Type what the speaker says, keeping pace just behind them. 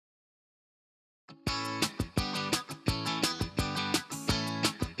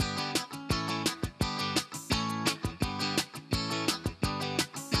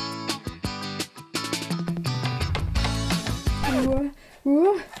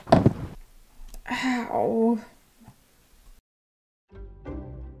Ow.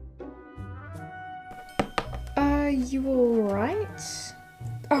 Are you alright?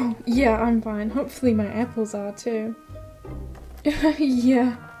 Oh, yeah, I'm fine. Hopefully my apples are too.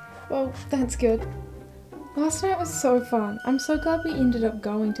 Yeah, well, that's good. Last night was so fun. I'm so glad we ended up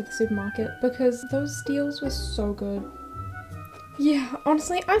going to the supermarket because those deals were so good. Yeah,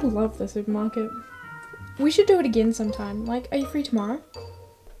 honestly, I love the supermarket. We should do it again sometime. Like, are you free tomorrow?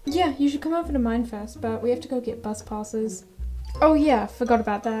 Yeah, you should come over to mine first, but we have to go get bus passes. Oh yeah, forgot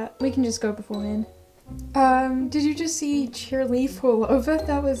about that. We can just go beforehand. Did you just see Cheerly fall over?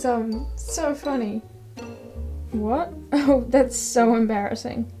 That was, so funny. What? Oh, that's so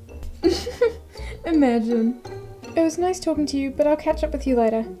embarrassing. Imagine. It was nice talking to you, but I'll catch up with you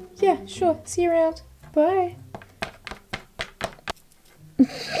later. Yeah, sure. See you around. Bye.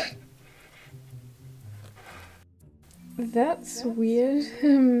 That's weird.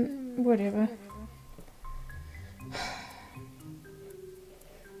 Whatever.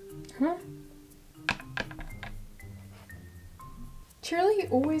 Huh? Shirley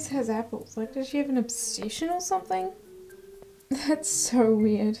always has apples. Like, does she have an obsession or something? That's so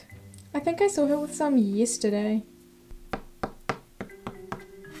weird. I think I saw her with some yesterday.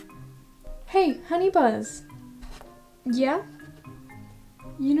 Hey, Honeybuzz. Yeah?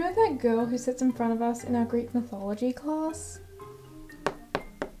 You know that girl who sits in front of us in our Greek mythology class?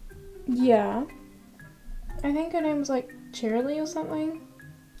 Yeah. I think her name was like Cheerly or something.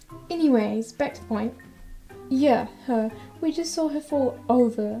 Anyways, back to the point. Yeah, her. We just saw her fall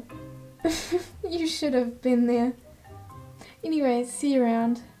over. You should have been there. Anyways, see you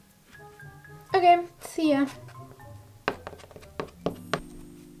around. Okay, see ya.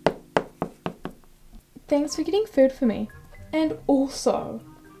 Thanks for getting food for me. And also,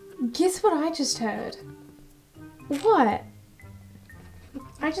 guess what I just heard? What?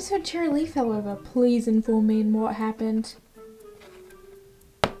 I just heard Cheerly fell over. Please inform me on what happened.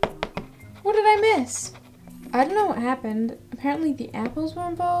 What did I miss? I don't know what happened. Apparently the apples were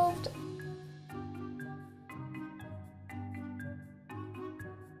involved.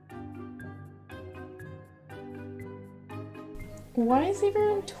 Why is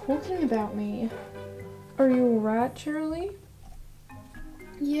everyone talking about me? Are you alright, Cheerly?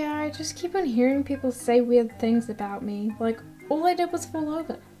 Yeah, I just keep on hearing people say weird things about me. Like, all I did was fall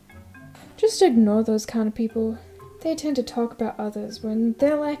over. Just ignore those kind of people. They tend to talk about others when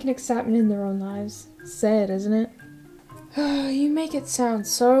they're lacking excitement in their own lives. Sad, isn't it? You make it sound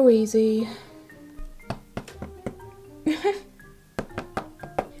so easy.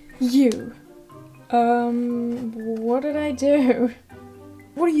 You. What did I do?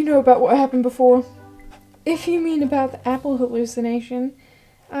 What do you know about what happened before? If you mean about the apple hallucination,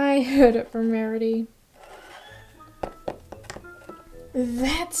 I heard it from Rarity.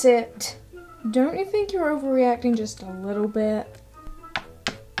 That's it. Don't you think you're overreacting just a little bit?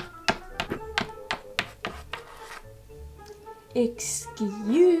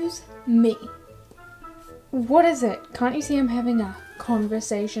 Excuse me. What is it? Can't you see I'm having a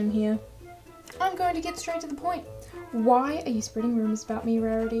conversation here? I'm going to get straight to the point. Why are you spreading rumors about me,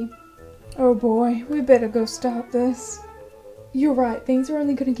 Rarity? Oh boy, we better go stop this. You're right, things are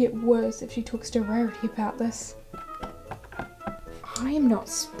only going to get worse if she talks to Rarity about this. I am not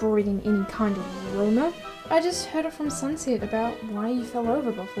spreading any kind of rumor. I just heard it from Sunset about why you fell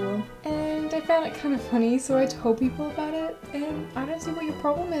over before. And I found it kind of funny, so I told people about it, and I don't see what your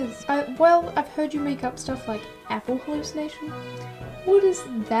problem is. Well, I've heard you make up stuff like apple hallucination. What has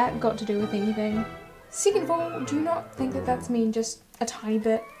that got to do with anything? Second of all, do you not think that that's mean just a tiny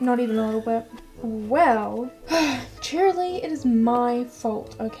bit? Not even a little bit? Well, Cheerly, it is my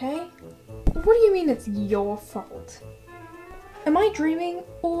fault, okay? What do you mean it's your fault? Am I dreaming,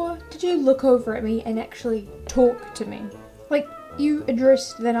 or did you look over at me and actually talk to me? Like, you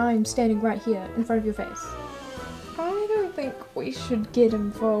addressed that I'm standing right here in front of your face. I don't think we should get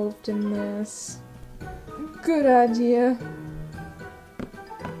involved in this. Good idea.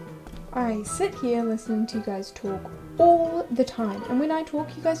 I sit here listening to you guys talk all the time, and when I talk,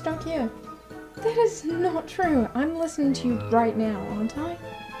 you guys don't care. That is not true. I'm listening to you right now, aren't I?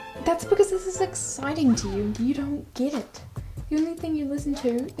 That's because this is exciting to you. You don't get it. The only thing you listen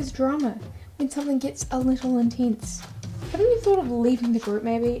to is drama, when something gets a little intense. Haven't you thought of leaving the group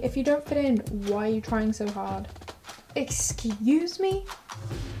maybe? If you don't fit in, why are you trying so hard? Excuse me?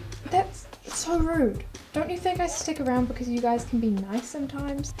 That's so rude. Don't you think I stick around because you guys can be nice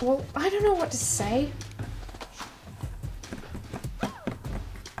sometimes? Well, I don't know what to say.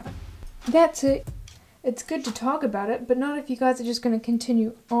 That's it. It's good to talk about it, but not if you guys are just going to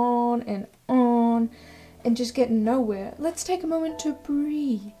continue on and just get nowhere. Let's take a moment to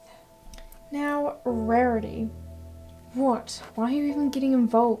breathe. Now, Rarity. What? Why are you even getting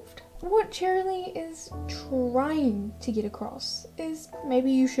involved? What Cheerilee is trying to get across is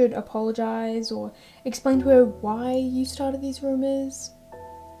maybe you should apologize or explain to her why you started these rumors.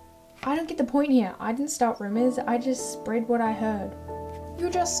 I don't get the point here. I didn't start rumors, I just spread what I heard.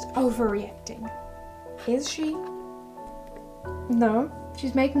 You're just overreacting. Is she? No,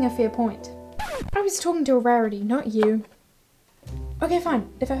 she's making a fair point. I was talking to a Rarity, not you. Okay, fine.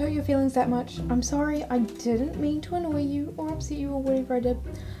 If I hurt your feelings that much, I'm sorry. I didn't mean to annoy you or upset you or whatever I did.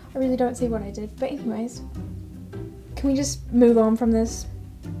 I really don't see what I did. But anyways, can we just move on from this?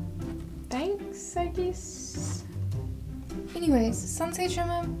 Thanks, I guess. Anyways, Sunset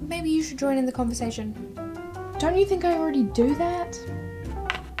Shimmer, maybe you should join in the conversation. Don't you think I already do that?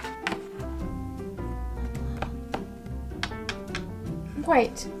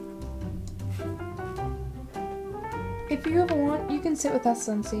 Wait. If you ever want, you can sit with us,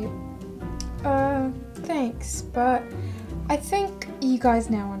 Sunset. Thanks, but I think you guys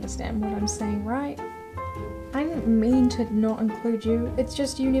now understand what I'm saying, right? I didn't mean to not include you, it's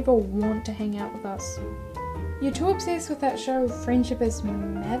just you never want to hang out with us. You're too obsessed with that show, Friendship is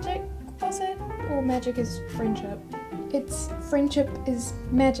Magic, was it? Or Magic is Friendship? It's Friendship is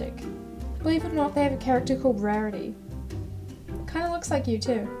Magic. Believe it or not, they have a character called Rarity. Kinda looks like you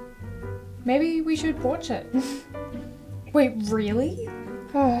too. Maybe we should watch it. Wait, really?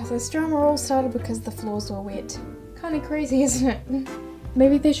 Oh, this drama all started because the floors were wet. Kinda crazy, isn't it?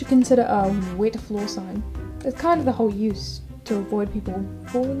 Maybe they should consider a wet floor sign. It's kind of the whole use, to avoid people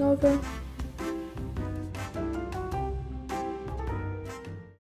falling over.